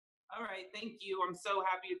All right, thank you. I'm so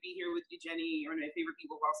happy to be here with you, Jenny. You're one of my favorite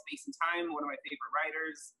people of all space and time, one of my favorite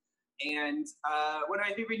writers, and one of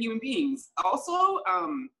my favorite human beings. Also,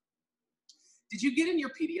 did you get in your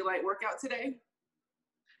Pedialyte workout today?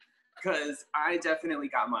 Because I definitely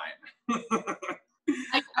got mine.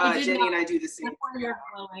 Jenny and I do the same.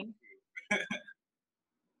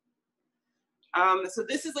 So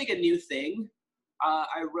this is like a new thing.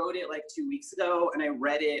 I wrote it like 2 weeks ago, and I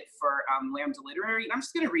read it for Lambda Literary, and I'm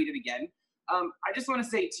just going to read it again. I just want to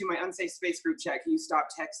say to my Unsafe Space group chat, can you stop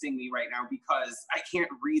texting me right now, because I can't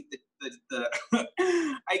read the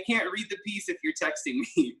I can't read the piece if you're texting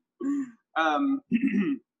me.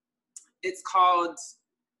 It's called,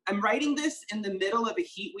 I'm writing this in the middle of a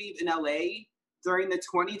heat wave in LA during the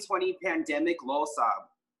 2020 pandemic lolsob.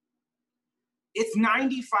 It's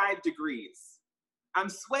 95 degrees. I'm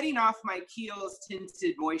sweating off my Kiehl's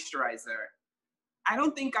tinted moisturizer. I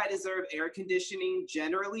don't think I deserve air conditioning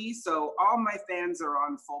generally, so all my fans are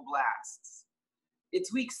on full blast.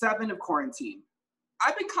 It's week 7 of quarantine.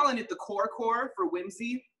 I've been calling it the core for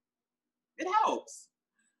whimsy. It helps.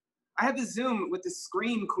 I have a Zoom with the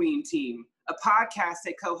Scream Queen team, a podcast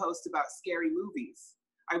I co-host about scary movies.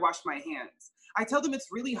 I wash my hands. I tell them it's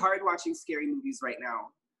really hard watching scary movies right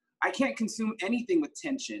now. I can't consume anything with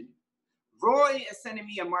tension. Roy is sending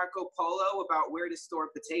me a Marco Polo about where to store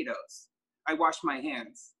potatoes. I wash my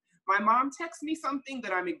hands. My mom texts me something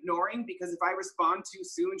that I'm ignoring because if I respond too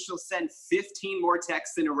soon, she'll send 15 more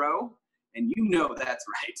texts in a row. And you know that's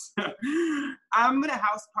right. I'm in a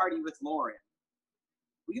house party with Lauren.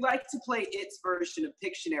 We like to play its version of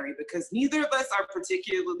Pictionary because neither of us are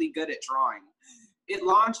particularly good at drawing. It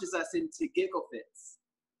launches us into giggle fits.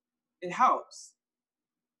 It helps.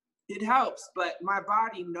 It helps, but my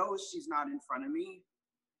body knows she's not in front of me.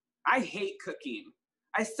 I hate cooking.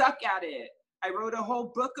 I suck at it. I wrote a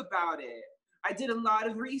whole book about it. I did a lot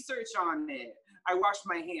of research on it. I wash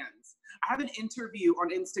my hands. I have an interview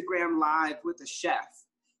on Instagram Live with a chef.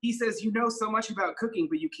 He says, you know so much about cooking,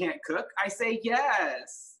 but you can't cook? I say,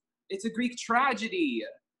 yes. It's a Greek tragedy.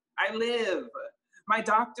 I live. My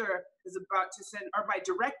director is about to send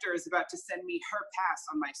me her pass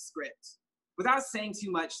on my script. Without saying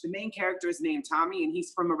too much, the main character is named Tommy, and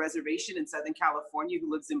he's from a reservation in Southern California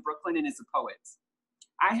who lives in Brooklyn and is a poet.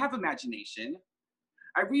 I have imagination.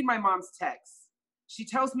 I read my mom's texts. She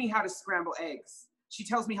tells me how to scramble eggs. She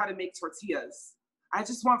tells me how to make tortillas. I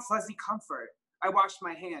just want fuzzy comfort. I wash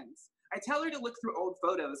my hands. I tell her to look through old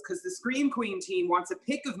photos because the Scream Queen team wants a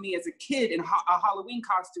pic of me as a kid in a Halloween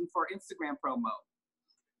costume for Instagram promo.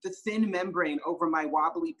 The thin membrane over my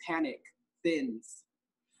wobbly panic thins.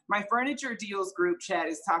 My furniture deals group chat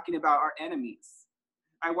is talking about our enemies.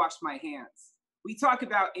 I wash my hands. We talk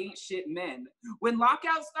about ain't shit men. When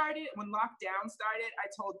lockdown started, I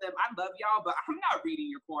told them, I love y'all, but I'm not reading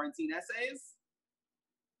your quarantine essays.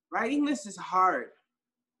 Writing this is hard.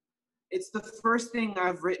 It's the first thing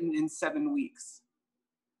I've written in 7 weeks.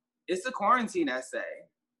 It's a quarantine essay.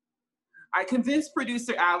 I convinced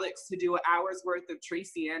producer Alex to do an hour's worth of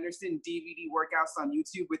Tracy Anderson DVD workouts on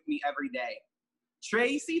YouTube with me every day.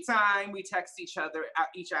 Tracy time, we text each other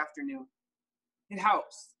each afternoon. It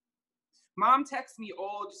helps. Mom texts me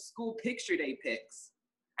old school picture day pics.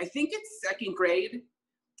 I think it's 2nd grade.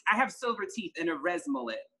 I have silver teeth and a res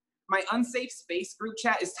mullet. My Unsafe Space group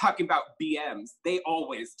chat is talking about BMs. They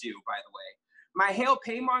always do, by the way. My Hail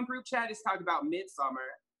Paymon group chat is talking about Midsummer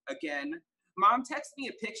again. Mom texts me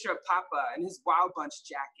a picture of Papa and his Wild Bunch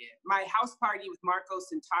jacket. My house party with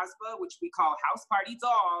Marcos and Tasba, which we call House Party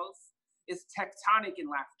Dolls, is tectonic in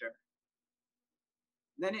laughter.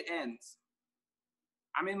 Then it ends.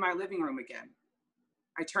 I'm in my living room again.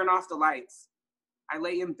 I turn off the lights. I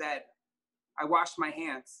lay in bed. I wash my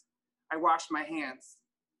hands. I wash my hands.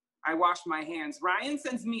 I wash my hands. Ryan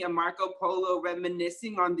sends me a Marco Polo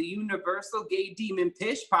reminiscing on the universal gay demon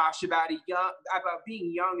Pish Posh about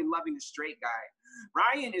being young and loving a straight guy.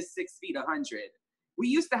 Ryan is 6 feet 100. We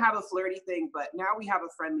used to have a flirty thing, but now we have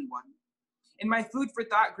a friendly one. In my Food for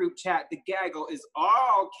Thought group chat, the gaggle is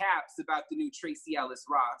all caps about the new Tracy Ellis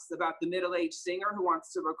Ross, about the middle-aged singer who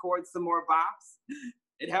wants to record some more bops.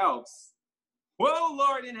 It helps. Whoa,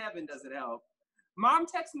 Lord in heaven, does it help. Mom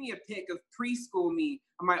texts me a pic of preschool me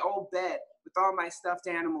on my old bed with all my stuffed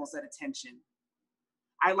animals at attention.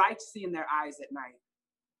 I liked seeing their eyes at night.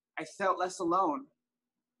 I felt less alone.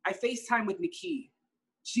 I FaceTime with Nikki.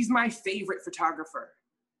 She's my favorite photographer.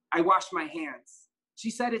 I wash my hands.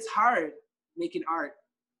 She said it's hard making art.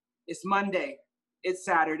 It's Monday. It's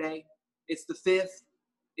Saturday. It's the 5th.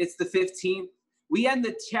 It's the 15th. We end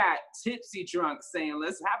the chat tipsy drunk saying,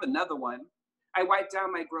 let's have another one. I wipe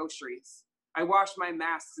down my groceries. I wash my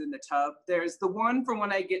masks in the tub. There's the one for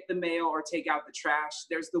when I get the mail or take out the trash.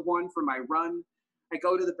 There's the one for my run. I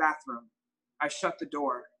go to the bathroom. I shut the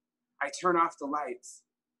door. I turn off the lights.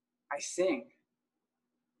 I sing.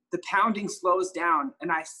 The pounding slows down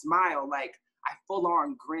and I smile like I full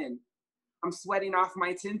on grin. I'm sweating off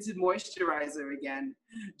my tinted moisturizer again.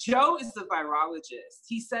 Joe is the virologist.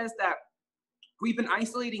 He says that we've been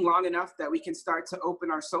isolating long enough that we can start to open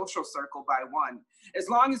our social circle by one, as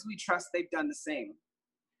long as we trust they've done the same.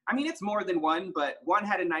 I mean, it's more than one, but one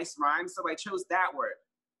had a nice rhyme, so I chose that word.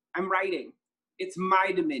 I'm writing. It's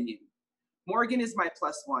my dominion. Morgan is my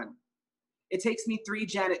 +1. It takes me 3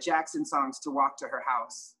 Janet Jackson songs to walk to her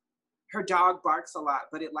house. Her dog barks a lot,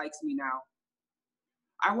 but it likes me now.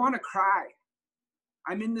 I want to cry.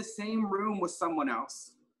 I'm in the same room with someone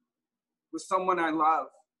else, with someone I love.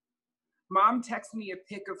 Mom texts me a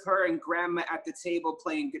pic of her and grandma at the table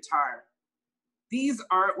playing guitar. These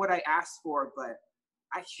aren't what I asked for, but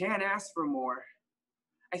I can't ask for more.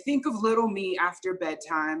 I think of little me after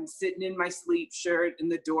bedtime, sitting in my sleep shirt in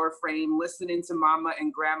the door frame, listening to mama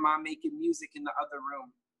and grandma making music in the other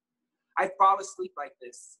room. I'd fall asleep like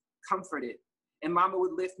this, comforted, and mama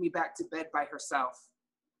would lift me back to bed by herself.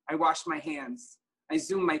 I wash my hands. I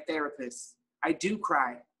Zoom my therapist. I do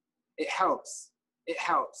cry. It helps. It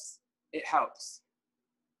helps. It helps.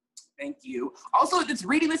 Thank you. Also,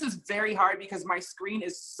 reading this is very hard because my screen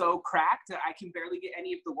is so cracked that I can barely get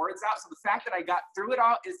any of the words out. So the fact that I got through it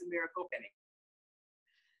all is a miracle.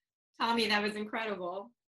 Tommy, that was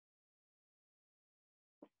incredible.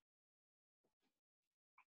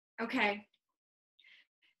 Okay.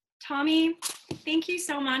 Tommy, thank you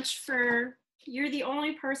so much you're the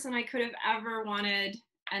only person I could have ever wanted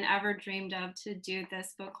and ever dreamed of to do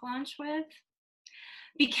this book launch with.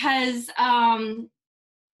 Because,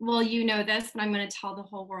 well, you know this, but I'm going to tell the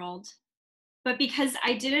whole world. But because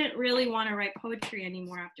I didn't really want to write poetry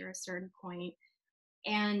anymore after a certain point,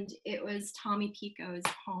 and it was Tommy Pico's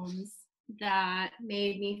poems that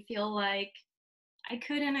made me feel like I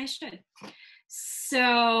could and I should.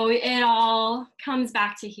 So it all comes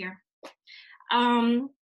back to here.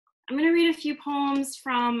 I'm going to read a few poems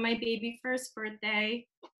from my baby first birthday.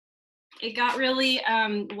 It got really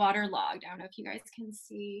waterlogged. I don't know if you guys can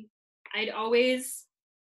see. I'd always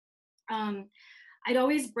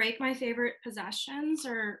break my favorite possessions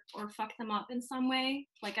or fuck them up in some way.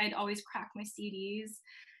 Like I'd always crack my CDs.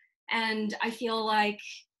 And I feel like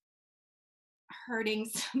hurting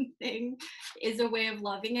something is a way of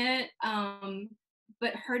loving it.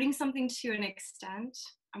 But hurting something to an extent,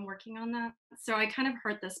 I'm working on that. So I kind of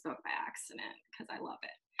hurt this book by accident because I love it.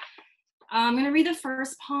 I'm going to read the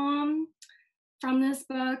first poem from this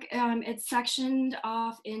book. It's sectioned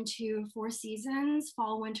off into 4 seasons: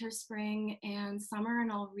 fall, winter, spring, and summer,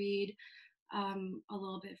 and I'll read a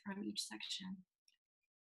little bit from each section.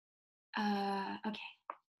 Okay.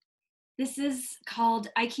 This is called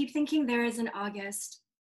I Keep Thinking There Is an August,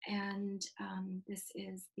 and this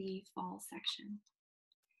is the fall section.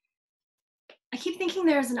 I keep thinking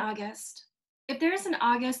there is an August. If there is an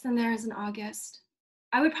August, then there is an August.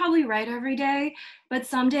 I would probably write every day, but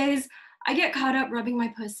some days I get caught up rubbing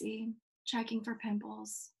my pussy, checking for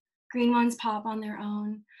pimples. Green ones pop on their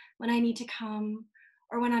own when I need to come,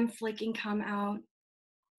 or when I'm flicking cum out.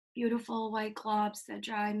 Beautiful white globs that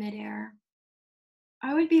dry midair.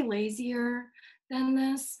 I would be lazier than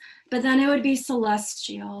this, but then it would be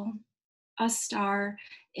celestial, a star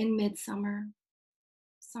in midsummer.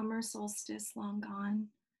 Summer solstice long gone.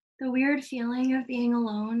 The weird feeling of being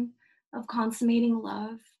alone, of consummating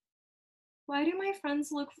love. Why do my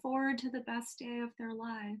friends look forward to the best day of their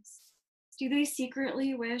lives? Do they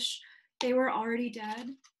secretly wish they were already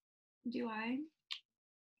dead? Do I?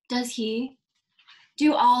 Does he?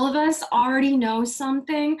 Do all of us already know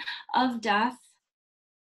something of death?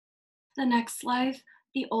 The next life,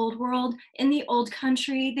 the old world, in the old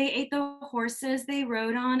country, they ate the horses they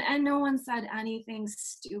rode on, and no one said anything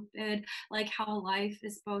stupid like how life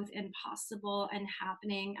is both impossible and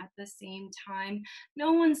happening at the same time.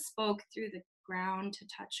 No one spoke through the ground to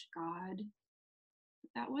touch God.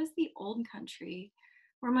 That was the old country,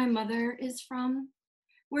 where my mother is from.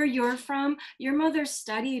 Where you're from, your mother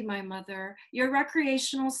studied my mother. Your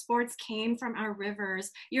recreational sports came from our rivers.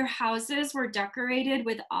 Your houses were decorated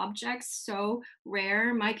with objects so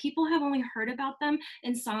rare. My people have only heard about them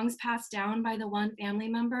in songs passed down by the one family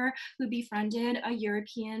member who befriended a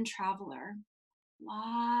European traveler.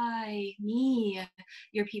 Why me?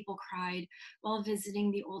 Your people cried while visiting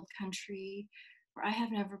the old country where I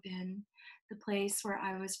have never been, the place where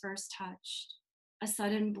I was first touched. A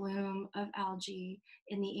sudden bloom of algae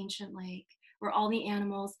in the ancient lake where all the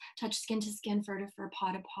animals touched skin to skin, fur to fur,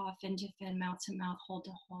 paw to paw, fin to fin, mouth to mouth, hole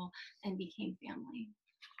to hole, and became family.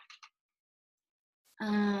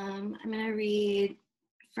 I'm gonna read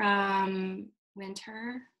from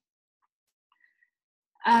Winter.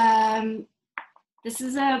 This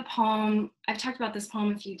is a poem. I've talked about this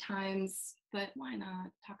poem a few times, but why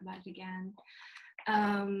not talk about it again?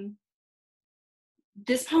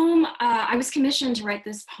 This poem, I was commissioned to write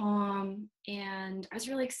this poem, and I was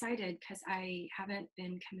really excited because I haven't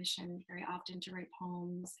been commissioned very often to write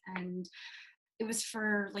poems, and it was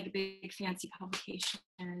for like a big fancy publication,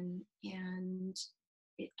 and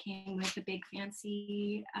it came with a big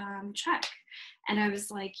fancy check, and I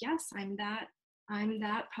was like, yes, I'm that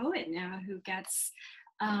poet now who gets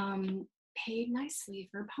paid nicely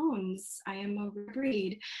for poems. I am a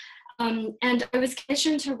breed. And I was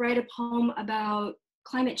commissioned to write a poem about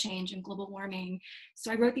climate change and global warming.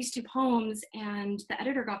 So I wrote these two poems, and the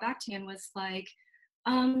editor got back to me and was like,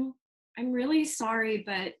 I'm really sorry,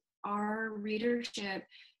 but our readership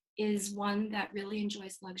is one that really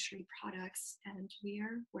enjoys luxury products, and we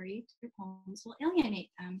are worried your poems will alienate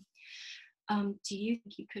them. Do you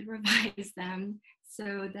think you could revise them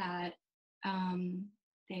so that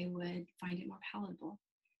they would find it more palatable?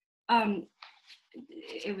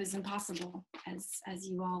 It was impossible, as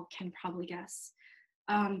you all can probably guess,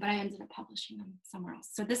 but I ended up publishing them somewhere else.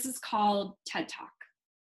 So this is called TED Talk.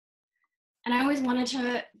 And I always wanted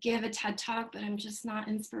to give a TED Talk, but I'm just not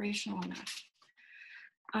inspirational enough.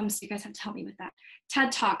 So you guys have to help me with that. TED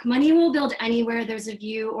Talk. Money will build anywhere there's a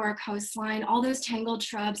view or a coastline. All those tangled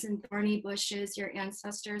shrubs and thorny bushes your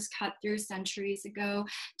ancestors cut through centuries ago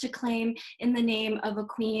to claim in the name of a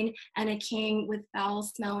queen and a king with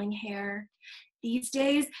foul-smelling hair. These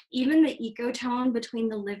days, even the ecotone between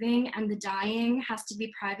the living and the dying has to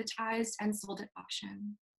be privatized and sold at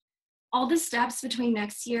auction. All the steps between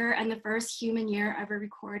next year and the first human year ever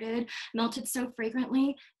recorded melted so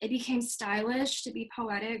fragrantly, it became stylish to be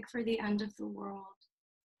poetic for the end of the world.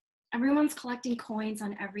 Everyone's collecting coins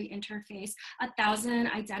on every interface, 1,000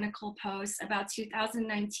 identical posts about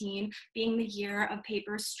 2019 being the year of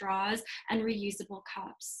paper straws and reusable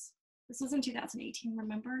cups. This was in 2018,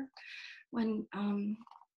 remember? When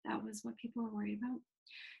that was what people were worried about.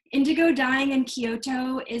 Indigo dying in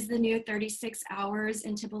Kyoto is the new 36 hours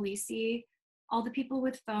in Tbilisi. All the people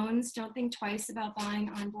with phones don't think twice about buying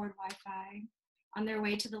onboard Wi-Fi. On their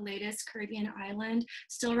way to the latest Caribbean island,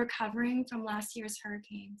 still recovering from last year's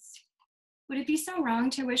hurricanes. Would it be so wrong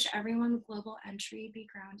to wish everyone with global entry be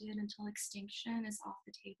grounded until extinction is off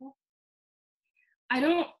the table? I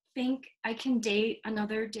don't think I can date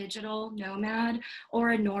another digital nomad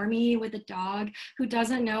or a normie with a dog who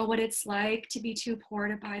doesn't know what it's like to be too poor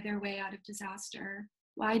to buy their way out of disaster.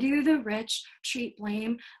 Why do the rich treat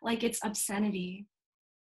blame like it's obscenity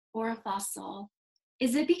or a fossil?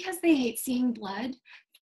 Is it because they hate seeing blood?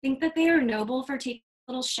 Think that they are noble for taking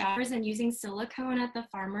little showers and using silicone at the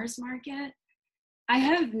farmer's market? I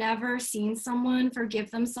have never seen someone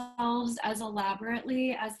forgive themselves as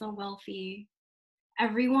elaborately as the wealthy.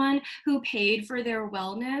 Everyone who paid for their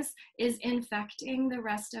wellness is infecting the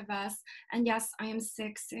rest of us. And yes, I am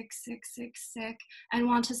sick, and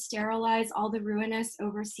want to sterilize all the ruinous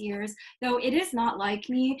overseers, though it is not like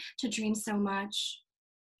me to dream so much.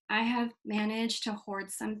 I have managed to hoard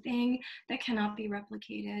something that cannot be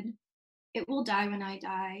replicated. It will die when I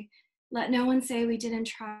die. Let no one say we didn't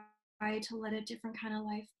try to let a different kind of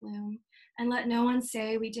life bloom. And let no one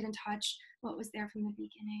say we didn't touch what was there from the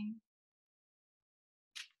beginning.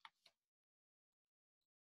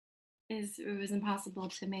 It was impossible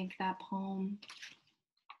to make that poem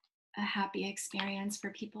a happy experience for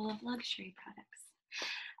people of luxury products.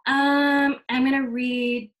 I'm gonna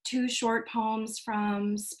read two short poems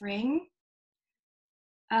from Spring.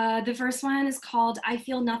 The first one is called I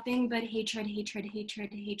Feel Nothing But Hatred, Hatred,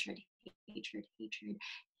 Hatred, Hatred, Hatred, Hatred,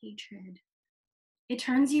 Hatred. It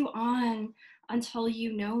turns you on until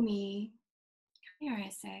you know me. Come here, I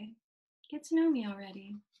say. Get to know me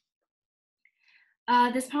already.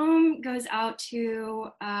 This poem goes out to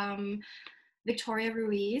Victoria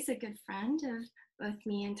Ruiz, a good friend of both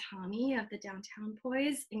me and Tommy of the Downtown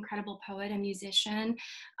Boys, incredible poet and musician,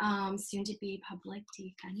 soon to be public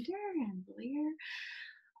defender and lawyer,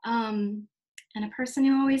 and a person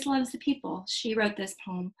who always loves the people. She wrote this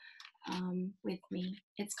poem with me.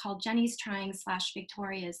 It's called Jenny's Trying /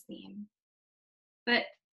 Victoria's Theme. But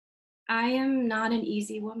I am not an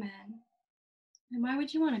easy woman. And why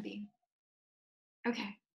would you want to be?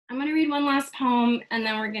 Okay, I'm gonna read one last poem and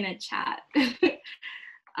then we're gonna chat.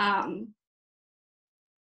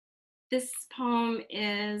 This poem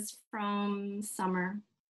is from Summer.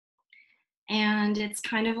 and it's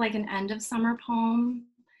kind of like an end of summer poem.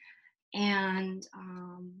 And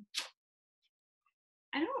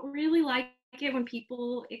I don't really like it when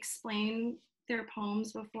people explain their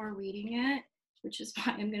poems before reading it, which is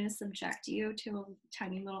why I'm going to subject you to a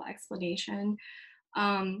tiny little explanation.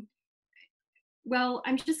 Well,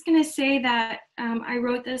 I'm just going to say that I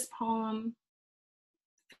wrote this poem,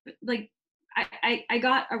 like, I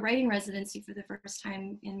got a writing residency for the first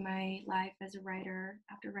time in my life as a writer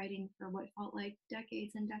after writing for what felt like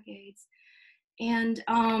decades and decades. And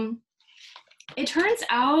it turns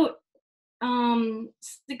out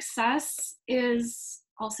success is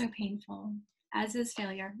also painful, as is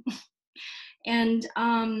failure. And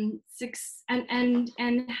and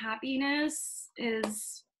happiness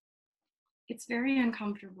is, it's very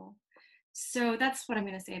uncomfortable. So that's what I'm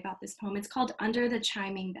going to say about this poem. It's called Under the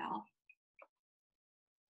Chiming Bell.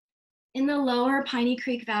 In the lower Piney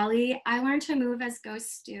Creek Valley, I learned to move as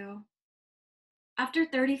ghosts do. After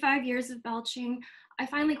 35 years of belching, I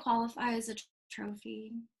finally qualify as a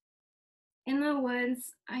trophy. In the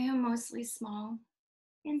woods, I am mostly small,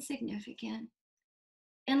 insignificant,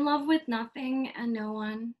 in love with nothing and no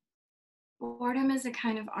one. Boredom is a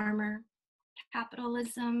kind of armor.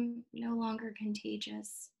 Capitalism no longer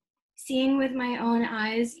contagious. Seeing with my own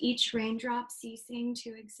eyes, each raindrop ceasing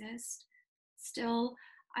to exist. Still,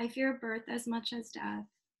 I fear birth as much as death.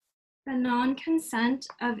 The non-consent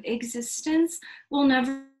of existence will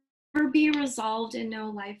never be resolved in no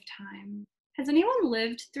lifetime. Has anyone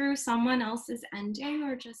lived through someone else's ending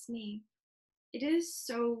or just me? It is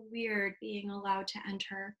so weird being allowed to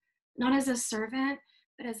enter, not as a servant,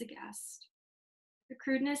 but as a guest. The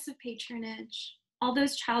crudeness of patronage, all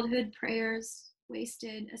those childhood prayers,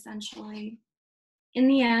 wasted essentially. In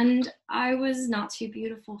the end, I was not too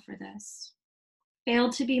beautiful for this.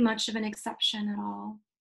 Failed to be much of an exception at all.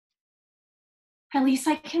 At least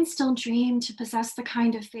I can still dream to possess the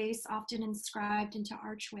kind of face often inscribed into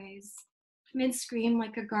archways, mid-scream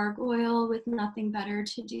like a gargoyle with nothing better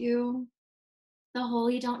to do. The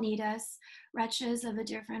holy don't need us, wretches of a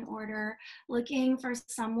different order, looking for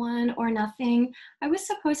someone or nothing. I was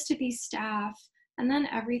supposed to be staff, and then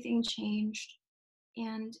everything changed.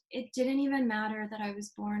 And it didn't even matter that I was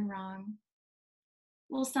born wrong.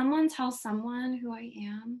 Will someone tell someone who I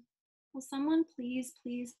am? Will someone please,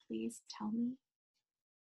 please, please tell me?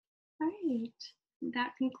 All right,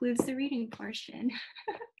 that concludes the reading portion.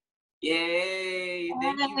 Yay,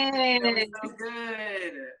 thank you. That was so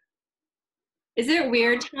good. Is it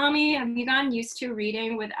weird, Tommy? Have you gotten used to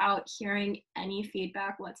reading without hearing any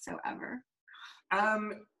feedback whatsoever?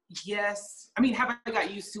 Yes. I mean, have I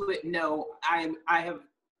got used to it? No, I have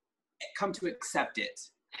come to accept it.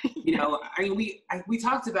 You know, I mean, we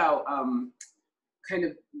talked about kind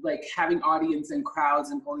of like having audience and crowds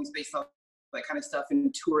and holding space, all that kind of stuff,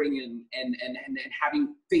 and touring and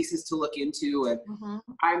having faces to look into.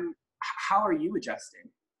 And how are you adjusting?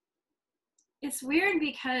 It's weird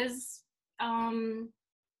because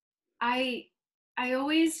I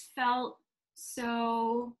always felt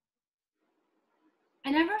so, I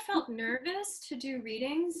never felt nervous to do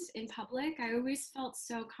readings in public. I always felt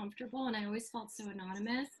so comfortable and I always felt so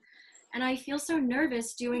anonymous. And I feel so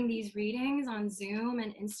nervous doing these readings on Zoom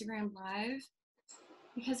and Instagram Live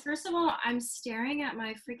because first of all, I'm staring at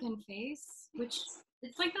my freaking face, which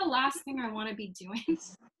it's like the last thing I want to be doing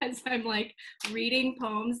as I'm like reading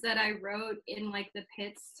poems that I wrote in like the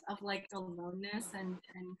pits of like aloneness and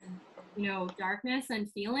you know, darkness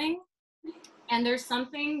and feeling. And there's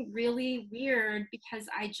something really weird because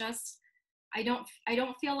I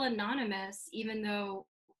don't feel anonymous, even though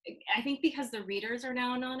I think because the readers are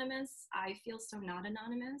now anonymous, I feel so not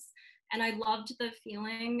anonymous. And I loved the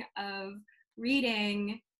feeling of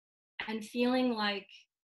reading and feeling like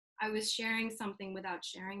I was sharing something without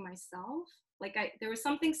sharing myself. Like there was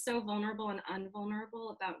something so vulnerable and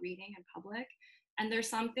unvulnerable about reading in public. And there's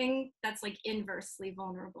something that's like inversely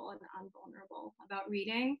vulnerable and unvulnerable about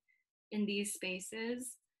reading in these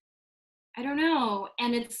spaces. I don't know.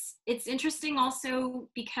 And it's interesting also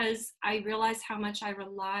because I realized how much I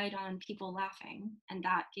relied on people laughing. And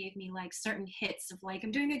that gave me like certain hits of like,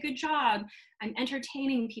 I'm doing a good job. I'm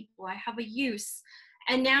entertaining people. I have a use.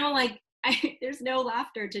 And now like, there's no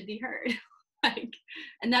laughter to be heard. Like,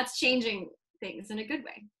 and that's changing things in a good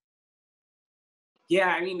way. Yeah,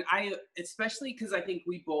 I mean, especially because I think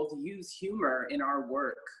we both use humor in our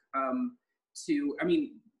work to, I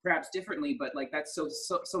mean, perhaps differently, but like that's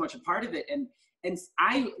so much a part of it. And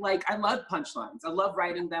I love punchlines. I love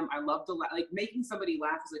writing them. I love like making somebody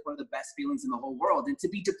laugh is like one of the best feelings in the whole world. And to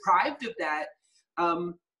be deprived of that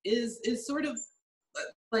is sort of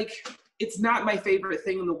like, it's not my favorite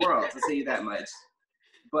thing in the world, to say you that much.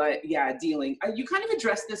 But yeah, dealing. You kind of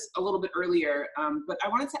addressed this a little bit earlier, but I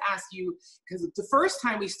wanted to ask you, because the first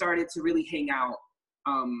time we started to really hang out,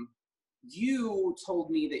 you told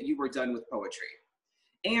me that you were done with poetry.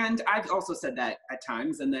 And I've also said that at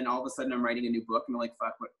times, and then all of a sudden I'm writing a new book and I'm like,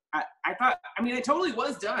 fuck, what? I thought, I mean, I totally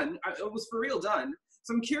was done. It was for real done.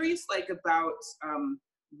 So I'm curious, like, about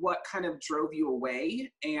what kind of drove you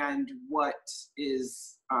away and what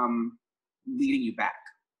is leading you back.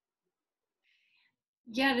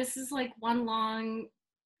 Yeah, this is like one long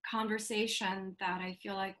conversation that I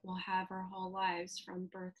feel like we'll have our whole lives from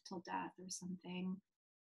birth till death or something.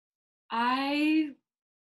 I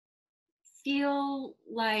feel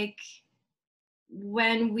like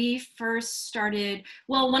when we first started,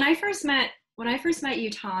 well, when I first met you,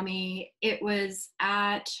 Tommy, it was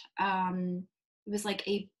at it was like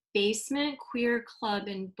a basement queer club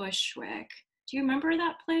in Bushwick. Do you remember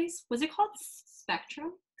that place? Was it called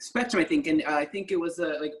Spectrum? Spectrum, I think, and I think it was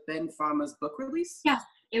like Ben Fama's book release. Yeah,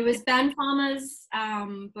 it was Ben Fama's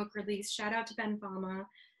book release. Shout out to Ben Fama.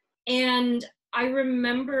 And I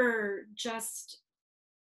remember just,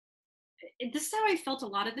 this is how I felt a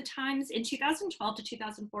lot of the times. In 2012 to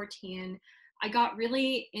 2014, I got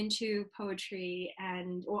really into poetry,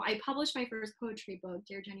 and well, I published my first poetry book,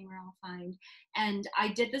 Dear Jenny, Where I'll Find, and I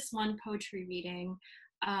did this one poetry reading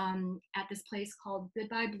at this place called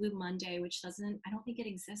Goodbye Blue Monday, which I don't think it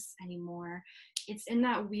exists anymore. It's in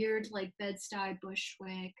that weird like Bed-Stuy,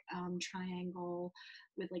 Bushwick triangle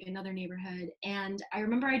with like another neighborhood. And I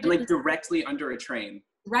remember I did like directly under a train.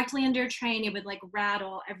 Directly under a train, it would like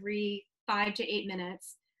rattle every 5 to 8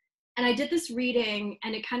 minutes. And I did this reading,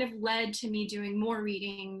 and it kind of led to me doing more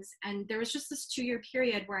readings. And there was just this 2-year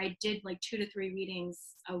period where I did like 2 to 3 readings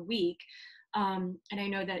a week. And I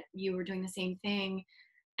know that you were doing the same thing.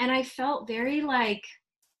 And I felt very like,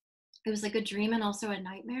 it was like a dream and also a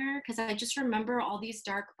nightmare, because I just remember all these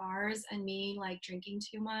dark bars and me like drinking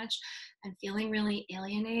too much and feeling really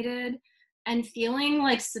alienated and feeling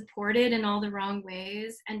like supported in all the wrong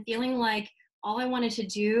ways, and feeling like all I wanted to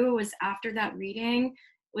do was, after that reading,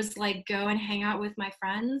 was like go and hang out with my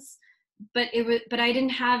friends. But I didn't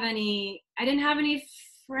have any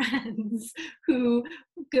friends who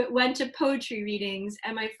went to poetry readings,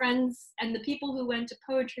 and my friends and the people who went to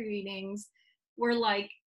poetry readings were like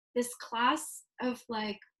this class of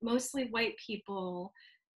like mostly white people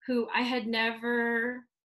who I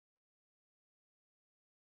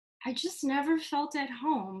just never felt at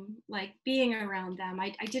home like being around them.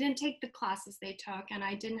 I didn't take the classes they took, and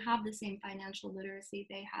I didn't have the same financial literacy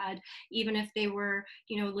they had, even if they were,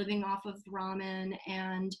 living off of ramen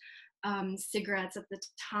and cigarettes at the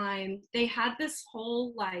time. They had this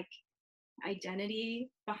whole like identity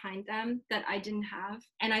behind them that I didn't have,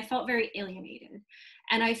 and I felt very alienated.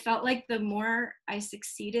 And I felt like the more I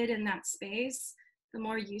succeeded in that space, the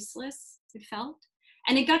more useless it felt.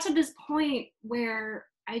 And it got to this point where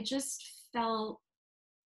I just felt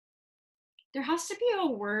there has to be a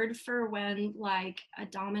word for when like a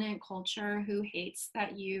dominant culture who hates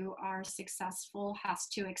that you are successful has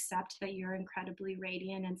to accept that you're incredibly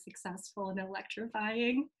radiant and successful and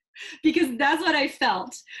electrifying. Because that's what I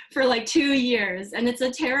felt for like 2 years. And it's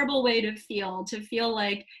a terrible way to feel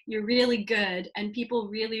like you're really good and people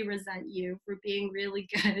really resent you for being really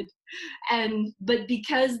good. But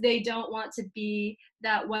because they don't want to be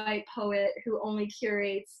that white poet who only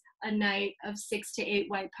curates a night of 6 to 8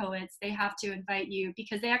 white poets, they have to invite you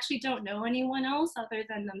because they actually don't know anyone else other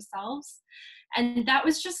than themselves. And that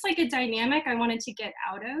was just like a dynamic I wanted to get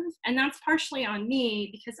out of. And that's partially on me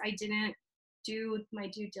because I didn't do my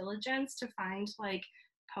due diligence to find like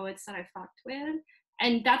poets that I fucked with.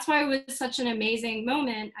 And that's why it was such an amazing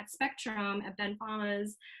moment at Spectrum at Ben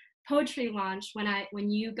Fama's poetry launch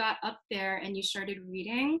when you got up there and you started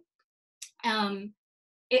reading.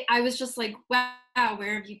 I was just like, wow,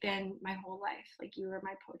 where have you been my whole life? Like, you were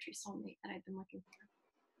my poetry soulmate that I've been looking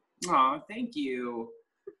for. Aw, thank you.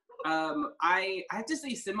 I have to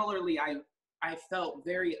say, similarly, I felt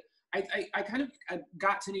very, I kind of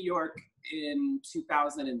got to New York in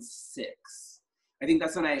 2006. I think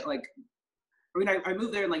that's when I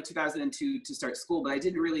moved there in like 2002 to start school, but I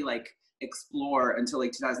didn't really like explore until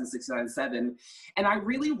like 2006, 2007. And I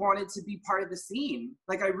really wanted to be part of the scene.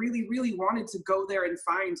 Like I really, really wanted to go there and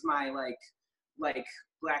find my like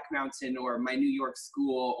Black Mountain or my New York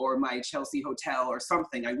school or my Chelsea hotel or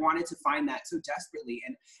something. I wanted to find that so desperately.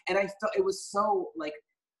 And I felt it was so like,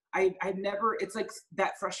 I've never, it's like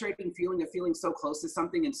that frustrating feeling of feeling so close to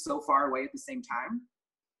something and so far away at the same time.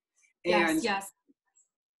 And, yes.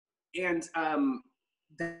 And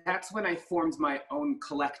that's when I formed my own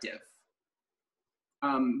collective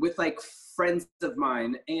with like friends of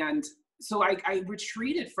mine. And so I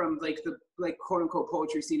retreated from like the like quote unquote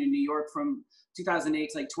poetry scene in New York from 2008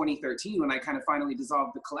 to like 2013 when I kind of finally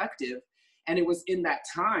dissolved the collective. And it was in that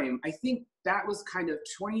time, I think that was kind of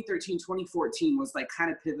 2013, 2014 was like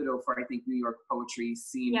kind of pivotal for, I think, New York poetry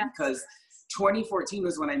scene, because 2014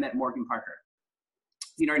 was when I met Morgan Parker.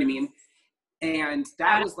 You know what I mean? And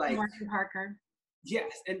that was like Morgan Parker.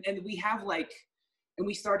 Yes, and we have like, and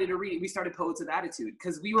we started Poets with Attitude,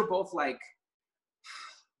 because we were both like,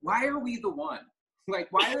 why are we the one? Like,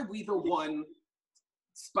 why are we the one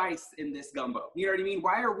spice in this gumbo? You know what I mean?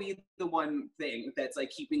 Why are we the one thing that's like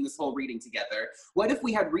keeping this whole reading together? What if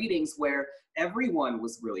we had readings where everyone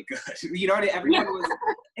was really good? You know what I mean? Everyone was,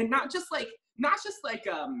 and not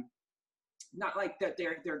like that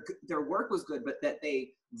their work was good, but that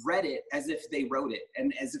they read it as if they wrote it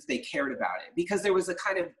and as if they cared about it, because there was a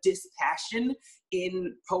kind of dispassion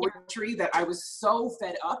in poetry that I was so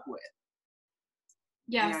fed up with.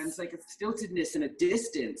 Yes. And it's like a stiltedness and a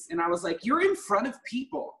distance. And I was like, you're in front of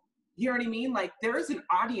people. You know what I mean? Like, there is an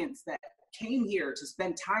audience that came here to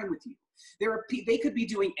spend time with you. They could be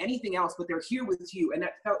doing anything else, but they're here with you. And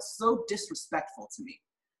that felt so disrespectful to me.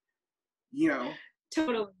 You know?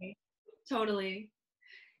 Totally.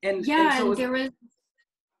 And there was,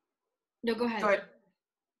 no, go ahead. Go ahead.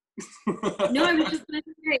 No, I was just going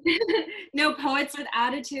to say, no, Poets with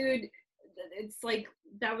Attitude, it's like,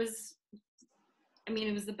 that was, I mean,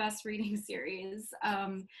 it was the best reading series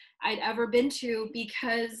I'd ever been to,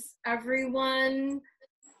 because everyone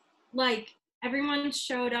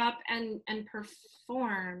showed up and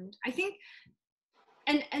performed. I think,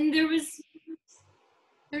 and there's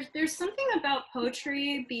something about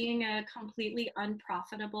poetry being a completely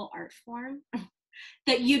unprofitable art form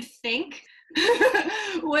that you'd think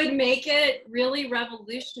would make it really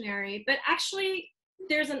revolutionary, but actually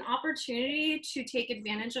there's an opportunity to take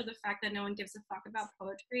advantage of the fact that no one gives a fuck about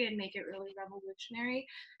poetry and make it really revolutionary.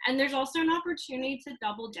 And there's also an opportunity to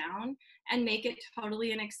double down and make it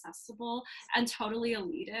totally inaccessible and totally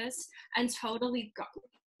elitist and totally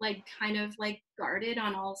kind of guarded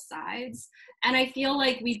on all sides. And I feel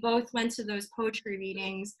like we both went to those poetry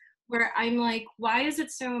readings where I'm like, why is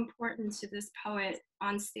it so important to this poet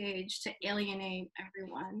on stage to alienate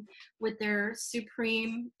everyone with their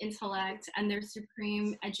supreme intellect and their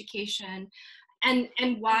supreme education? And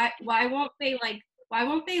why won't they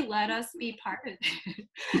let us be part of it?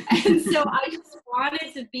 And so I just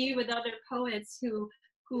wanted to be with other poets who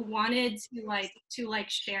wanted to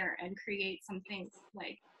share and create something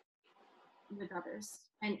with others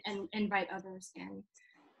and invite others in.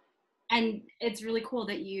 And it's really cool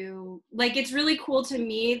that it's really cool to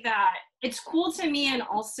me that it's cool to me, and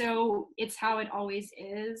also it's how it always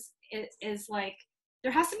is. It is like,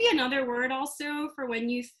 there has to be another word also for when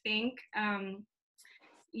you think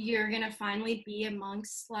you're gonna finally be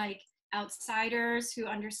amongst outsiders who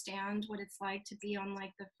understand what it's like to be on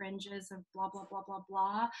the fringes of blah, blah, blah, blah,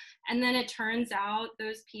 blah. And then it turns out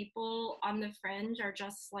those people on the fringe are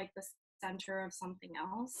just the center of something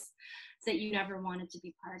else that you never wanted to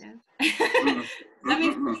be part of.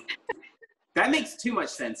 That makes too much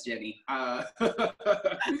sense, Jenny.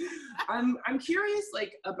 I'm curious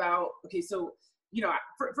about, okay, so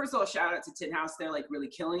first of all, shout out to Tin House. They're really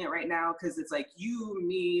killing it right now, because it's you,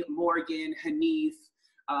 me, Morgan, Hanif,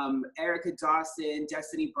 Erica Dawson,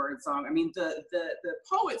 Destiny Birdsong. I mean, the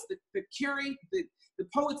poets, the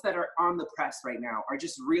poets that are on the press right now are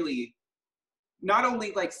just really not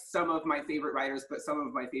only some of my favorite writers, but some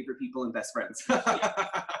of my favorite people and best friends.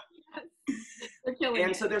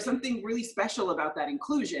 And so there's something really special about that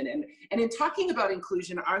inclusion. And in talking about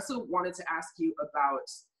inclusion, I also wanted to ask you about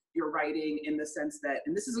your writing, in the sense that,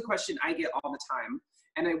 and this is a question I get all the time,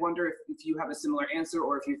 and I wonder if you have a similar answer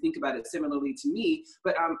or if you think about it similarly to me,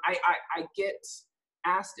 but I get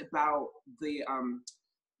asked about the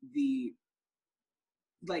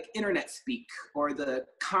internet speak, or the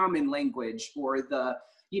common language, or the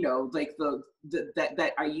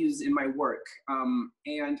that I use in my work.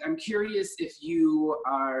 And I'm curious if you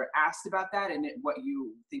are asked about that and what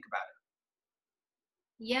you think about it.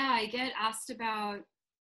 Yeah, I get asked about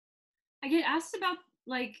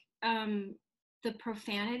the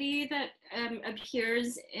profanity that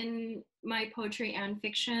appears in my poetry and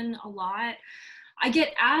fiction a lot. I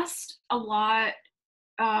get asked a lot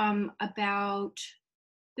about,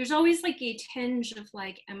 there's always a tinge of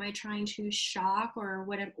am I trying to shock, or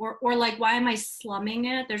what, or why am I slumming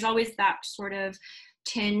it? There's always that sort of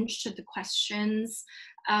tinge to the questions.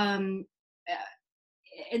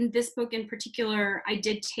 in this book in particular, I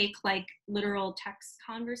did take like literal text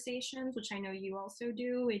conversations, which I know you also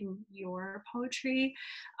do in your poetry,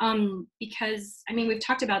 because I mean, we've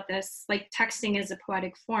talked about this, like texting is a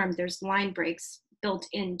poetic form. There's line breaks built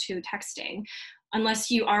into texting,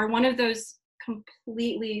 unless you are one of those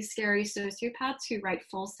completely scary sociopaths who write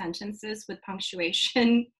full sentences with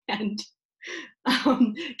punctuation and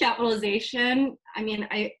capitalization. I mean,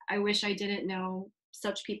 I wish I didn't know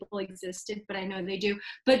such people existed, but I know they do.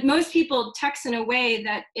 But most people text in a way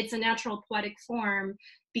that it's a natural poetic form,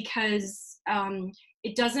 because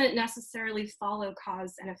it doesn't necessarily follow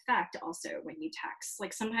cause and effect also when you text.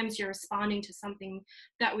 Like sometimes you're responding to something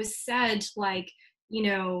that was said like, you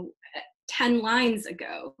know, 10 lines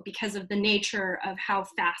ago, because of the nature of how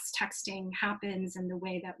fast texting happens and the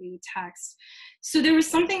way that we text. So there was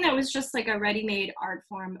something that was just like a ready-made art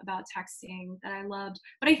form about texting that I loved.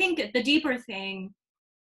 But I think the deeper thing,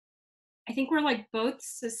 I think we're like both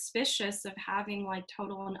suspicious of having like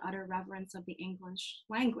total and utter reverence of the English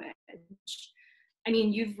language. I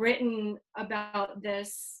mean, you've written about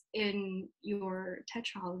this in your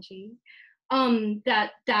tetralogy,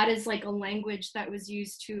 that is like a language that was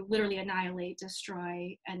used to literally annihilate,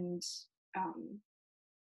 destroy, and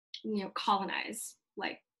you know, colonize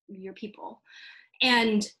like your people.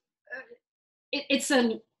 And it's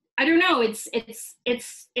a, I don't know, it's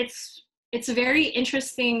a very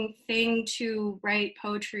interesting thing to write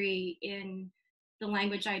poetry in the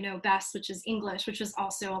language I know best, which is English, which is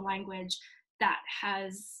also a language that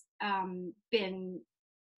has been,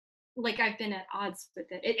 like, I've been at odds with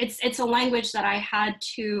it. It's a language that I had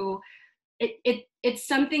to, it's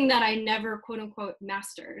something that I never quote unquote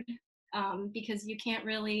mastered, because you can't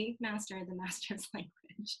really master the master's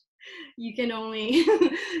language. You can only,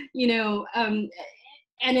 you know, and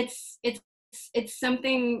it's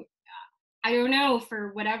something, I don't know,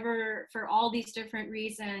 for whatever, for all these different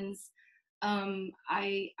reasons,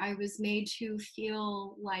 I was made to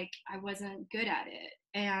feel like I wasn't good at it.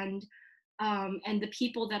 And the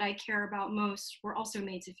people that I care about most were also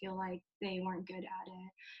made to feel like they weren't good at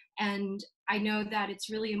it. And I know that it's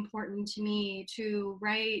really important to me to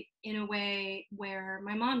write in a way where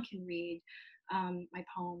my mom can read my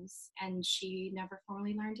poems, and she never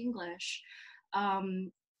formally learned English.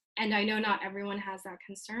 And I know not everyone has that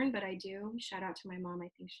concern, but I do. Shout out to my mom. I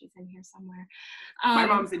think she's in here somewhere. My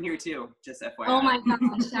mom's in here too, just FYI. Oh my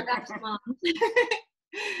gosh, shout out to mom.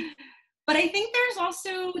 But I think there's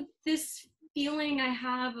also this feeling I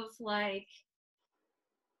have of like,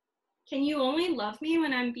 can you only love me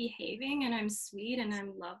when I'm behaving and I'm sweet and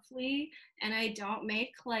I'm lovely and I don't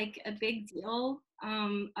make like a big deal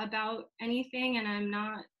about anything, and I'm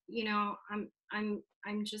not, you know,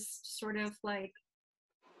 I'm just sort of like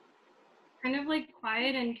kind of like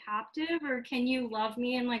quiet and captive? Or can you love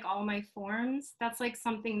me in like all my forms? That's like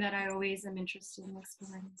something that I always am interested in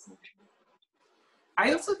exploring.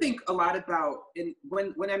 I also think a lot about,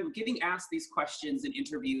 when I'm getting asked these questions in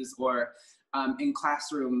interviews or in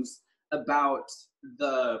classrooms about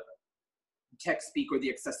the text speak or the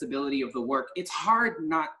accessibility of the work, it's hard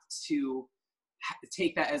not to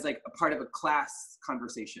take that as like a part of a class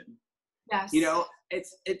conversation. Yes. You know,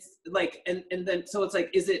 it's like, and then, so it's like,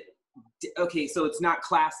 is it, okay, so it's not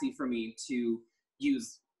classy for me to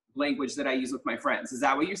use language that I use with my friends. Is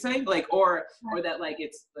that what you're saying? Like, or that like,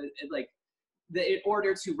 it's like, in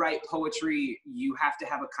order to write poetry, you have to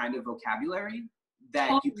have a kind of vocabulary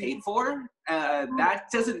that you paid for. That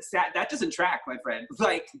doesn't track, my friend.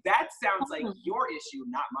 Like, that sounds like your issue,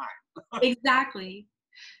 not mine. Exactly.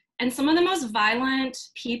 And some of the most violent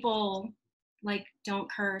people like don't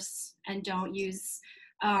curse and don't use,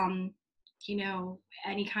 you know,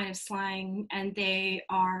 any kind of slang, and they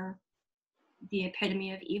are the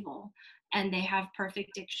epitome of evil. And they have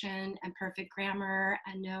perfect diction and perfect grammar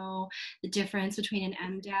and know the difference between an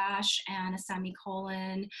em dash and a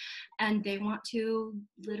semicolon, and they want to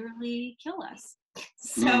literally kill us.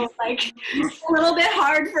 So like, it's a little bit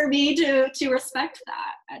hard for me to respect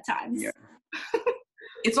that at times. Yeah.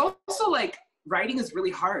 It's also like, writing is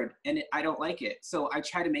really hard and I don't like it. So I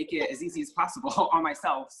try to make it as easy as possible on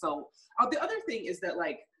myself. So the other thing is that,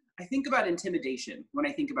 like, I think about intimidation when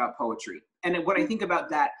I think about poetry, and when I think about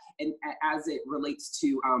that, and as it relates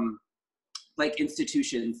to like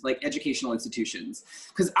institutions, like educational institutions,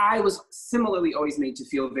 because I was similarly always made to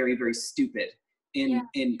feel very, very stupid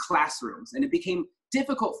in classrooms, and it became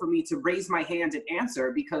difficult for me to raise my hand and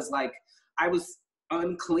answer because like I was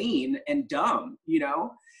unclean and dumb, you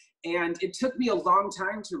know. And it took me a long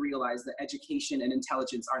time to realize that education and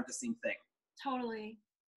intelligence aren't the same thing. Totally.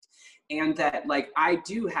 And that like I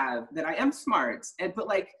am smart, but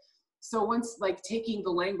like, so once like taking the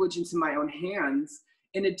language into my own hands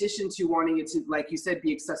in addition to wanting it to, like you said,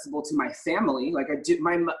 be accessible to my family, like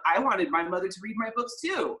I wanted my mother to read my books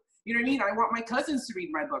too. You know what I mean? I want my cousins to read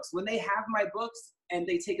my books. When they have my books and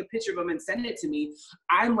they take a picture of them and send it to me,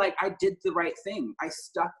 I'm like, I did the right thing. I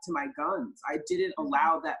stuck to my guns. I didn't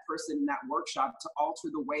allow that person in that workshop to alter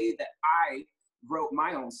the way that I wrote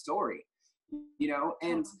my own story, you know?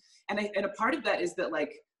 And a part of that is that,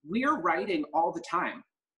 like, we're writing all the time,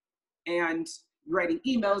 and writing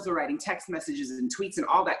emails or writing text messages and tweets and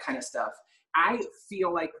all that kind of stuff. I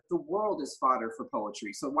feel like the world is fodder for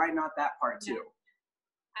poetry. So why not that part too?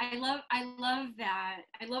 I love that.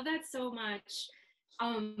 I love that so much.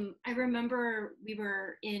 I remember we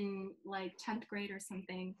were in like 10th grade or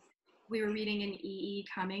something. We were reading an E.E.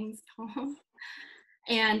 Cummings poem.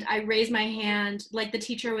 And I raised my hand, like the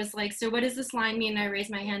teacher was like, so what does this line mean? And I raised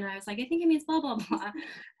my hand and I was like, I think it means blah, blah, blah.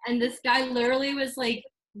 And this guy literally was like,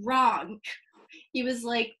 wrong. He was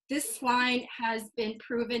like, this line has been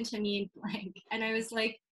proven to mean blank. And I was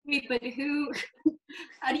like, wait, but who,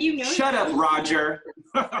 how do you know? Shut up, Roger.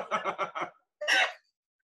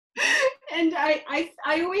 And I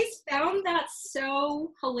always found that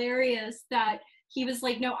so hilarious that he was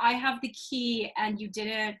like, no, I have the key and you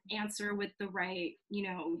didn't answer with the right, you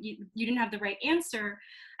know, you didn't have the right answer.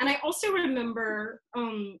 And I also remember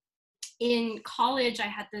in college, I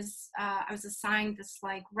had this, I was assigned this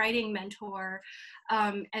like writing mentor,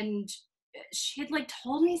 and she had like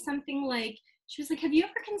told me something like, she was like, have you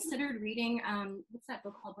ever considered reading, what's that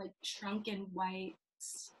book called, like Shrunken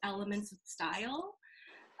White's Elements of Style?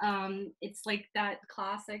 It's like that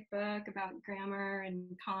classic book about grammar and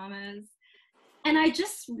commas. And I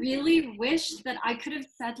just really wished that I could have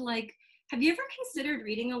said, like, have you ever considered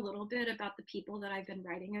reading a little bit about the people that I've been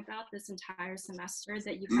writing about this entire semester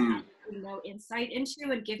that you have no insight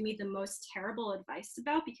into, and give me the most terrible advice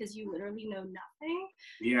about because you literally know nothing?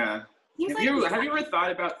 Yeah. Have you ever thought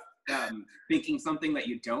about thinking something that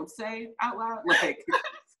you don't say out loud? Like,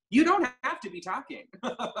 you don't have to be talking.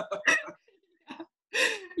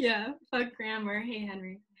 Yeah, fuck grammar. Hey,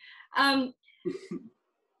 Henry.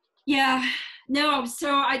 Yeah, no,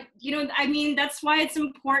 so I mean, that's why it's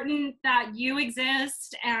important that you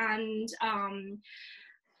exist, and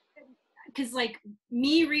because like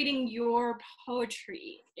me reading your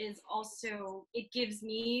poetry is also, it gives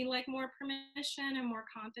me like more permission and more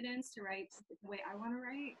confidence to write the way I want to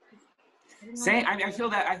write. Same. I mean, I feel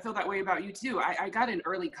that way about you too. I got an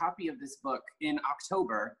early copy of this book in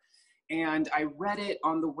October, and I read it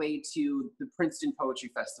on the way to the Princeton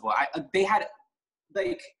Poetry Festival.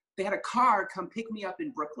 They had a car come pick me up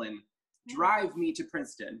in Brooklyn, drive me to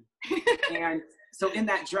Princeton. And so in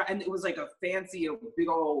that drive, and it was like a fancy, a big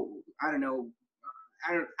old, I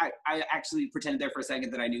actually pretended there for a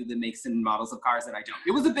second that I knew the makes and models of cars, that I don't.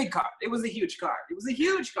 It was a big car. It was a huge car.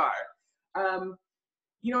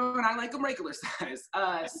 You know, and I like them regular size.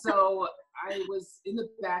 So I was in the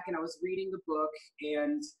back and I was reading the book,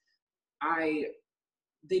 and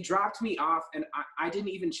they dropped me off, and I didn't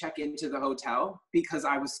even check into the hotel because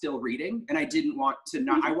I was still reading, and I didn't want to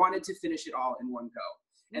I wanted to finish it all in one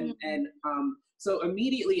go. And so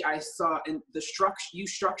immediately I saw, and you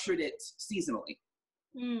structured it seasonally.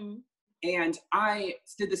 And I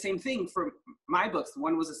did the same thing for my books.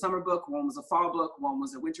 One was a summer book, one was a fall book, one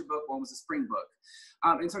was a winter book, one was a spring book.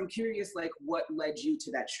 And so I'm curious, like, what led you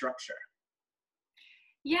to that structure?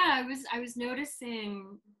 Yeah, I was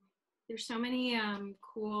noticing there's so many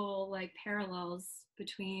cool like parallels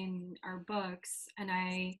between our books, and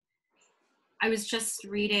I was just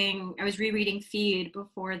rereading Feed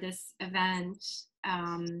before this event,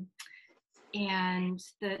 and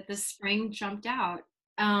the spring jumped out.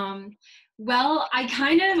 Well, I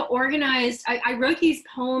kind of organized, I wrote these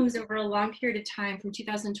poems over a long period of time from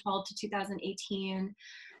 2012 to 2018.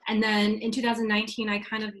 And then in 2019, I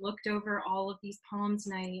kind of looked over all of these poems,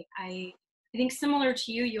 and I think similar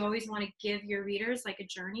to you, you always want to give your readers like a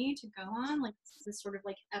journey to go on, like this sort of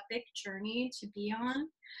like epic journey to be on.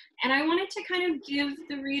 And I wanted to kind of give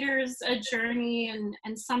the readers a journey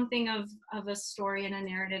and something of a story and a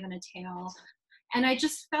narrative and a tale. And I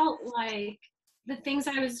just felt like the things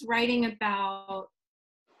I was writing about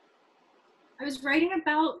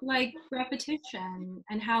like repetition,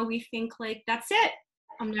 and how we think like, that's it,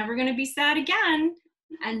 I'm never going to be sad again.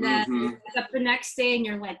 And then you wake up the next day and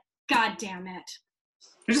you're like, God damn it.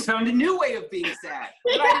 I just found a new way of being sad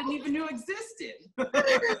that I didn't even know existed.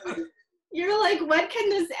 You're like, what can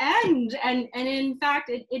this end? And in fact,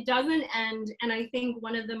 it doesn't end. And I think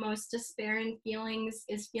one of the most despairing feelings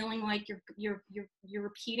is feeling like you're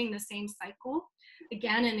repeating the same cycle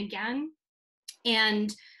again and again.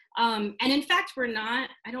 And in fact, we're not,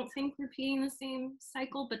 I don't think, repeating the same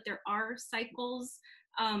cycle, but there are cycles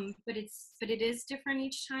But it is different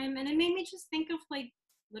each time, and it made me just think of like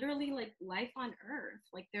literally like life on Earth.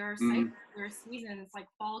 Like there are cycles, there are seasons. Like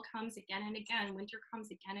fall comes again and again, winter comes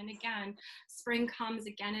again and again, spring comes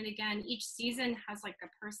again and again. Each season has like a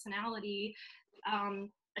personality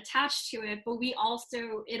attached to it, but it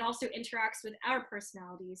also interacts with our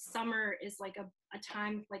personalities. Summer is like a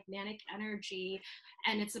time of like manic energy,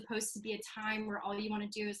 and it's supposed to be a time where all you want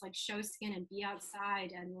to do is like show skin and be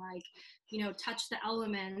outside and like, you know, touch the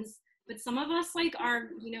elements. But some of us like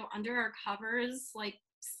are, you know, under our covers like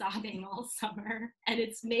sobbing all summer, and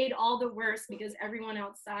it's made all the worse because everyone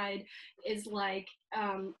outside is like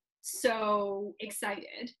so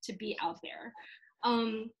excited to be out there.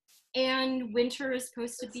 And winter is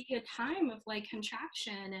supposed to be a time of like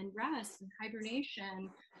contraction and rest and hibernation,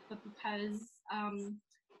 but because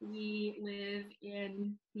we live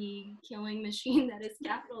in the killing machine that is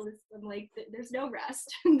capitalism, like there's no rest.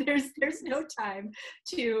 there's no time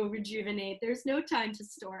to rejuvenate, there's no time to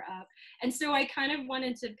store up. And so I kind of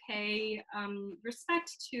wanted to pay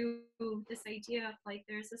respect to this idea of like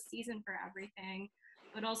there's a season for everything,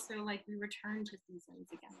 but also like we return to seasons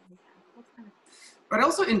again and again. That's kind of. But I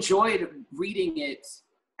also enjoyed reading it.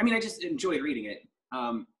 I mean, I just enjoyed reading it.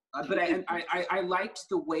 But I liked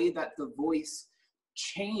the way that the voice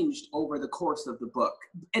changed over the course of the book,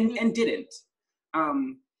 and didn't.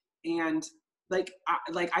 And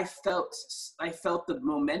I felt the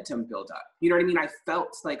momentum build up. You know what I mean? I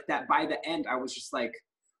felt like that by the end, I was just like,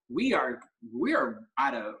 we're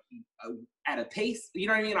at a pace. You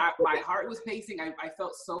know what I mean? My heart was pacing. I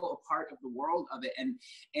felt so a part of the world of it,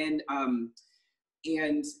 and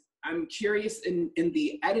I'm curious in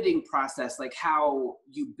the editing process, like how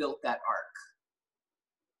you built that arc.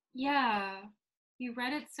 Yeah, you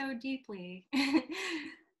read it so deeply.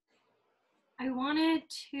 I wanted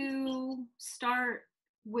to start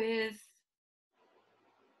with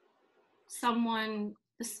someone,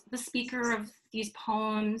 the speaker of these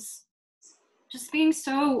poems, just being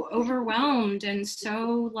so overwhelmed and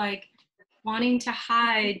so like wanting to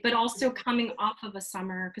hide, but also coming off of a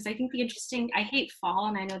summer. Because I think I hate fall,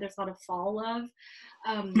 and I know there's a lot of fall love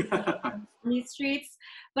on these streets,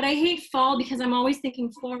 but I hate fall because I'm always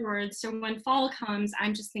thinking forward. So when fall comes,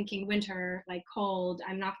 I'm just thinking winter, like cold,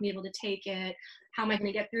 I'm not gonna be able to take it. How am I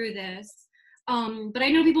gonna get through this? But I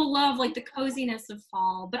know people love like the coziness of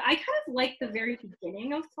fall, but I kind of like the very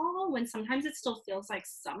beginning of fall when sometimes it still feels like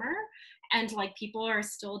summer and like people are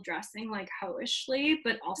still dressing like hoishly,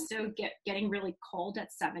 but also getting really cold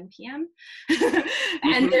at 7 p.m.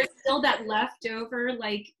 And there's still that leftover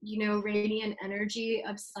like, you know, radiant energy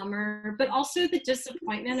of summer, but also the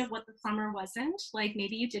disappointment of what the summer wasn't. Like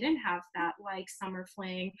maybe you didn't have that like summer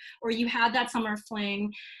fling, or you had that summer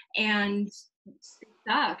fling and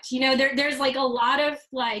sucked. You know, there's like a lot of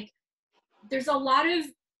like,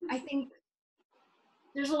 I think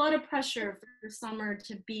there's a lot of pressure for summer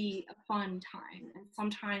to be a fun time. And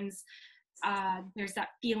sometimes there's that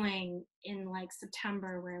feeling in like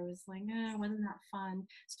September where it was like, wasn't that fun?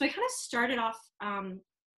 So I kind of started off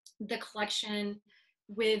the collection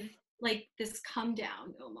with like this come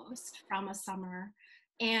down almost from a summer,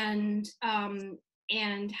 and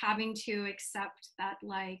having to accept that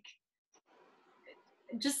like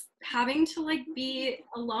just having to like be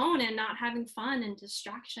alone and not having fun and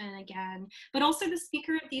distraction again. But also the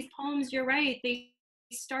speaker of these poems, you're right, they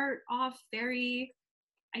start off very,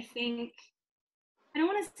 I think, I don't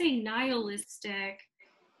want to say nihilistic,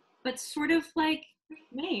 but sort of like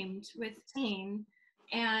maimed with pain.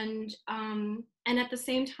 And at the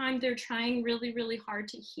same time, they're trying really, really hard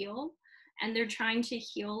to heal. And they're trying to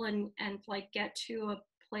heal and like get to a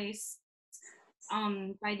place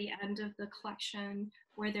by the end of the collection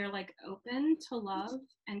where they're like open to love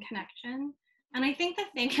and connection. And I think the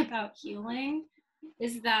thing about healing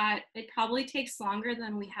is that it probably takes longer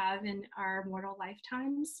than we have in our mortal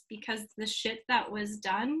lifetimes, because the shit that was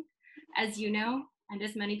done, as you know, and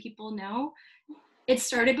as many people know, it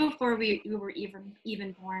started before we were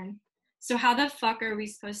even born. So how the fuck are we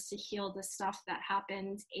supposed to heal the stuff that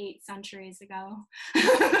happened 8 centuries ago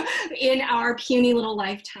in our puny little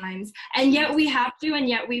lifetimes? And yet we have to, and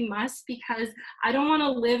yet we must, because I don't want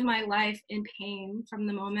to live my life in pain from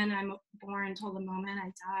the moment I'm born till the moment I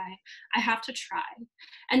die. I have to try.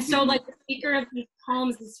 And so like the speaker of these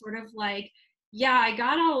poems is sort of like, yeah, I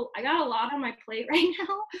got a lot on my plate right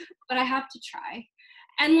now, but I have to try.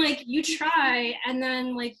 And like you try, and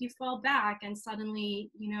then like you fall back, and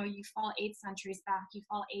suddenly, you know, you fall 8 centuries back, you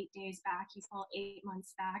fall 8 days back, you fall 8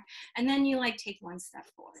 months back, and then you like take one step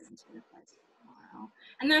forward into the present tomorrow.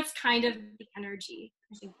 And that's kind of the energy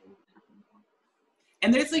I think that we're talking about.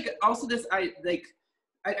 And there's like also this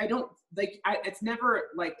I don't like, it's never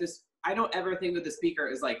like this. I don't ever think that the speaker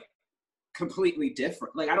is like completely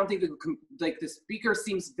different. Like, I don't think like the speaker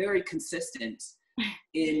seems very consistent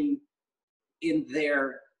in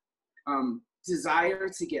their desire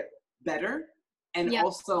to get better, and Yeah.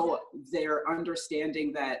 also their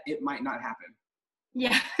understanding that it might not happen.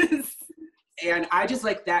 Yes. And I just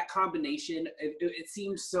like that combination. It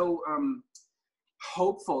seems so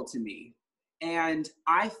hopeful to me, and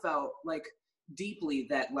I felt like deeply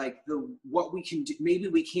that like what we can do, maybe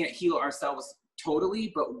we can't heal ourselves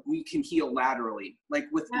totally, but we can heal laterally, like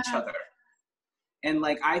with each other. And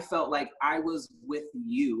like I felt like I was with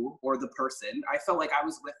you, or the person. I felt like I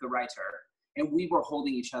was with the writer, and we were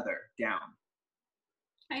holding each other down.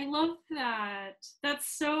 I love that.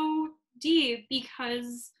 That's so deep,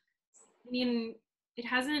 because I mean, it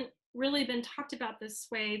hasn't really been talked about this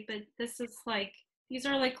way, but this is like, these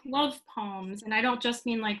are like love poems, and I don't just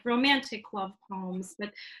mean like romantic love poems,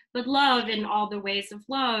 but love in all the ways of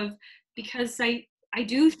love, because I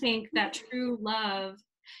do think that true love,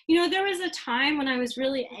 you know, there was a time when I was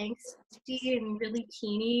really angsty and really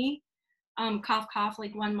teeny, cough cough,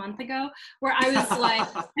 like 1 month ago, where I was like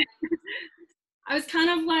I was kind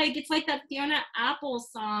of like, it's like that Fiona Apple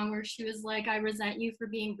song where she was like, I resent you for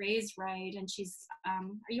being raised right. And she's, are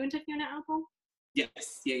you into Fiona Apple?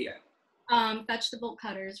 Yes, yeah. Vegetable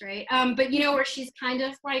cutters, right? But you know, where she's kind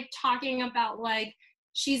of like talking about like,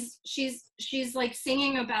 she's like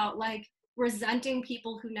singing about like resenting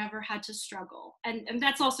people who never had to struggle. And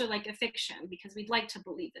that's also like a fiction, because we'd like to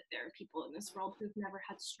believe that there are people in this world who've never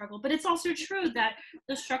had to struggle. But it's also true that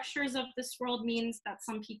the structures of this world means that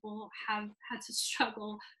some people have had to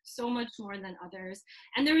struggle so much more than others.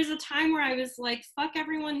 And there was a time where I was like, fuck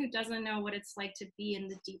everyone who doesn't know what it's like to be in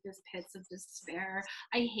the deepest pits of despair.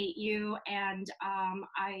 I hate you, and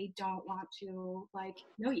I don't want to like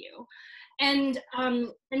know you. And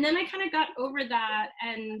then I kind of got over that,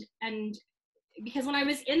 and because when I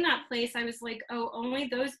was in that place, I was like, oh, only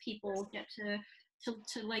those people get to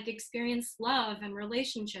like experience love and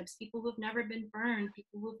relationships, people who've never been burned,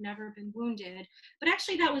 people who've never been wounded. But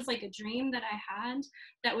actually that was like a dream that I had,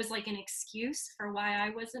 that was like an excuse for why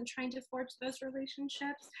I wasn't trying to forge those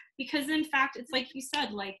relationships. Because in fact, it's like you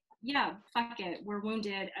said, like, yeah, fuck it, we're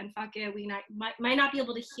wounded, and fuck it, we might not be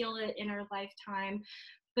able to heal it in our lifetime.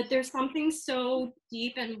 But there's something so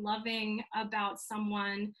deep and loving about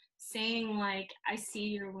someone saying like, I see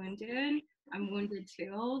you're wounded, I'm wounded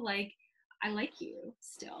too, like I like you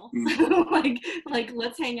still. like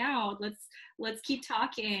let's hang out, let's keep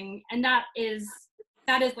talking. And that is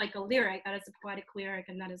like a lyric, that is a poetic lyric,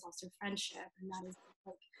 and that is also friendship. And that is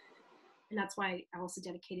like, and that's why I also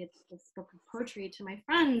dedicated this book of poetry to my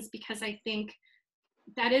friends, because I think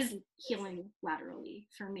that is healing laterally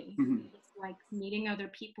for me. It's like meeting other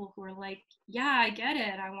people who are like, yeah, I get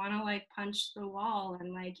it, I want to like punch the wall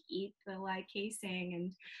and like eat the like casing,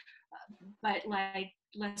 and but like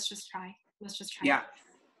let's just try. Yeah.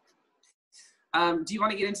 Do you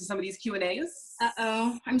want to get into some of these Q&As?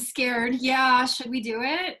 Uh-oh, I'm scared. Yeah, should we do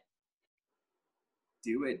it?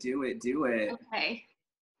 Do it. Okay.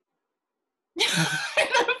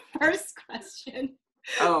 First question.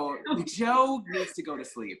 Oh, Joe needs to go to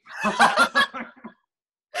sleep.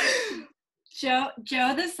 Joe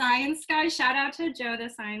the science guy. Shout out to Joe the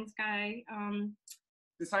science guy.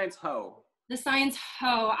 The science hoe. The science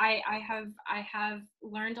hoe. I have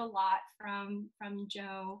learned a lot from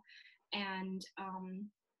Joe and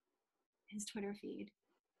his Twitter feed.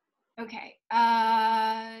 Okay.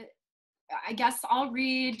 I guess I'll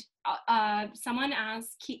read. Someone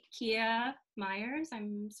asked Kia Myers.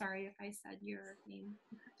 I'm sorry if I said your name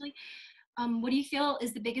incorrectly. What do you feel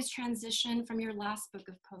is the biggest transition from your last book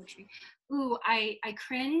of poetry? Ooh, I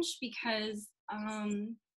cringe because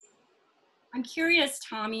I'm curious,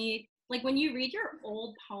 Tommy. Like when you read your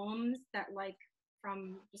old poems that like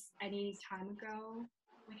from just any time ago,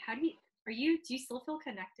 like how do you still feel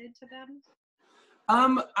connected to them?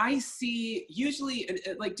 I see, usually,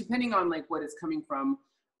 like, depending on like what it's coming from,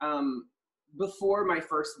 before my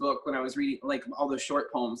first book, when I was reading like all those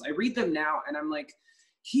short poems, I read them now and I'm like,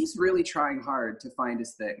 he's really trying hard to find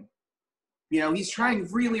his thing. You know, he's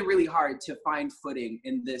trying really, really hard to find footing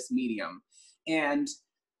in this medium. And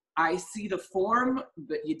I see the form,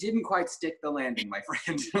 but you didn't quite stick the landing, my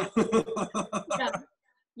friend. Yeah.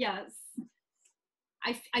 Yes.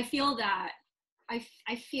 I feel that. I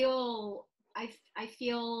feel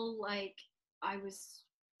like I was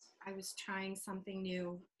trying something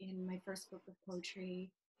new in my first book of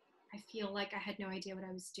poetry. I feel like I had no idea what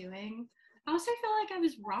I was doing. I also feel like I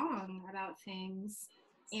was wrong about things,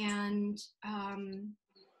 and I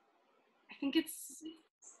think it's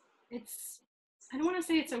I don't want to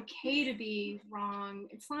say it's okay to be wrong.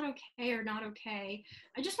 It's not okay or not okay.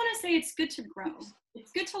 I just want to say it's good to grow.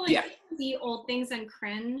 It's good to like see old things and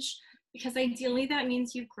cringe, because ideally that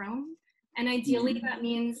means you've grown. And ideally that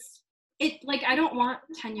means it, like, I don't want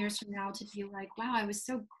 10 years from now to be like, wow, I was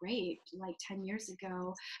so great like 10 years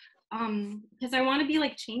ago. Because I want to be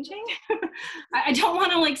like changing. I don't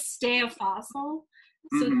want to like stay a fossil.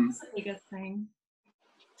 So that's the biggest thing.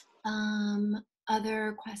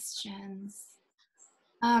 Other questions.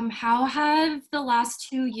 How have the last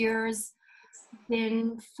 2 years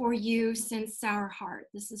been for you since Sour Heart?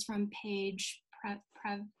 This is from Paige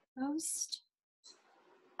Prevost.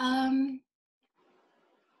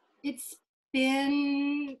 It's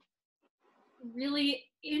been really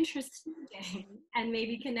interesting and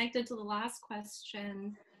maybe connected to the last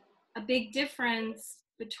question. A big difference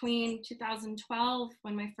between 2012,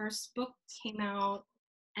 when my first book came out,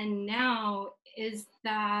 and now is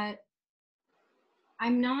that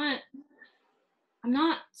I'm not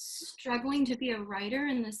struggling to be a writer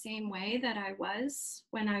in the same way that I was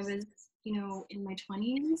when I was, you know, in my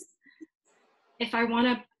 20s. If I want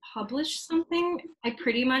to publish something, I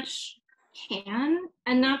pretty much can,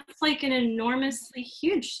 and that's like an enormously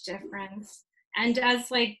huge difference. And as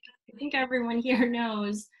like I think everyone here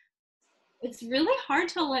knows, it's really hard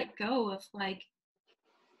to let go of like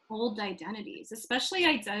old identities, especially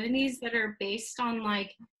identities that are based on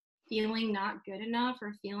like feeling not good enough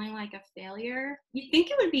or feeling like a failure. You think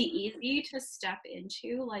it would be easy to step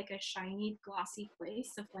into like a shiny, glossy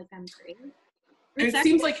place of like, I'm great. It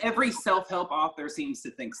seems like every self-help author seems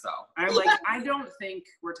to think so. I'm like, I don't think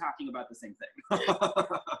we're talking about the same thing.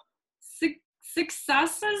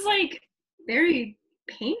 Success is like very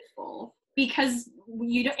painful, because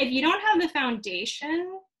if you don't have the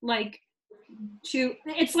foundation, like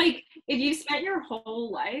it's like if you spent your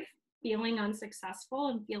whole life feeling unsuccessful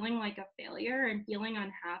and feeling like a failure and feeling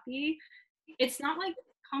unhappy, it's not like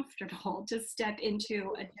comfortable to step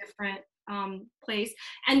into a different place.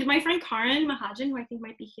 And my friend Karan Mahajan, who I think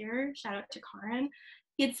might be here, shout out to Karan,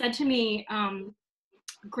 he had said to me,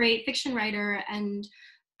 great fiction writer, and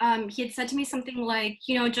he had said to me something like,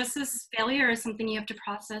 you know, just as failure is something you have to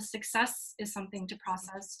process, success is something to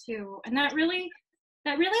process too. And that really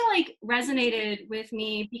like resonated with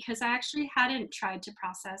me, because I actually hadn't tried to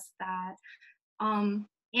process that.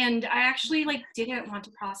 And I actually like didn't want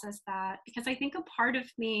to process that, because I think a part of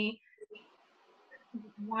me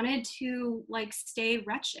wanted to like stay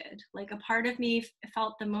wretched. Like a part of me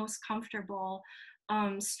felt the most comfortable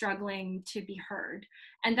struggling to be heard.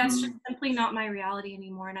 And that's just simply not my reality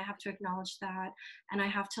anymore. And I have to acknowledge that. And I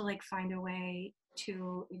have to like find a way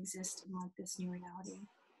to exist in like this new reality.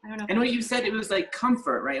 I don't know. And what you said, it was like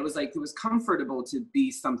comfort, right? It was like, it was comfortable to be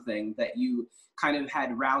something that you kind of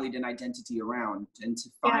had rallied an identity around, and to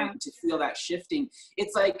find, to feel that shifting.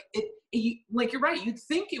 It's like, like, you're right. You'd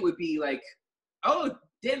think it would be like, oh,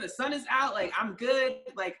 damn, the sun is out. Like, I'm good.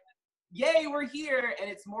 Like, yay, we're here. And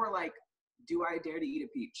it's more like, do I dare to eat a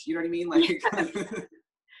peach? You know what I mean? Like,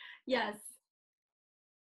 yes.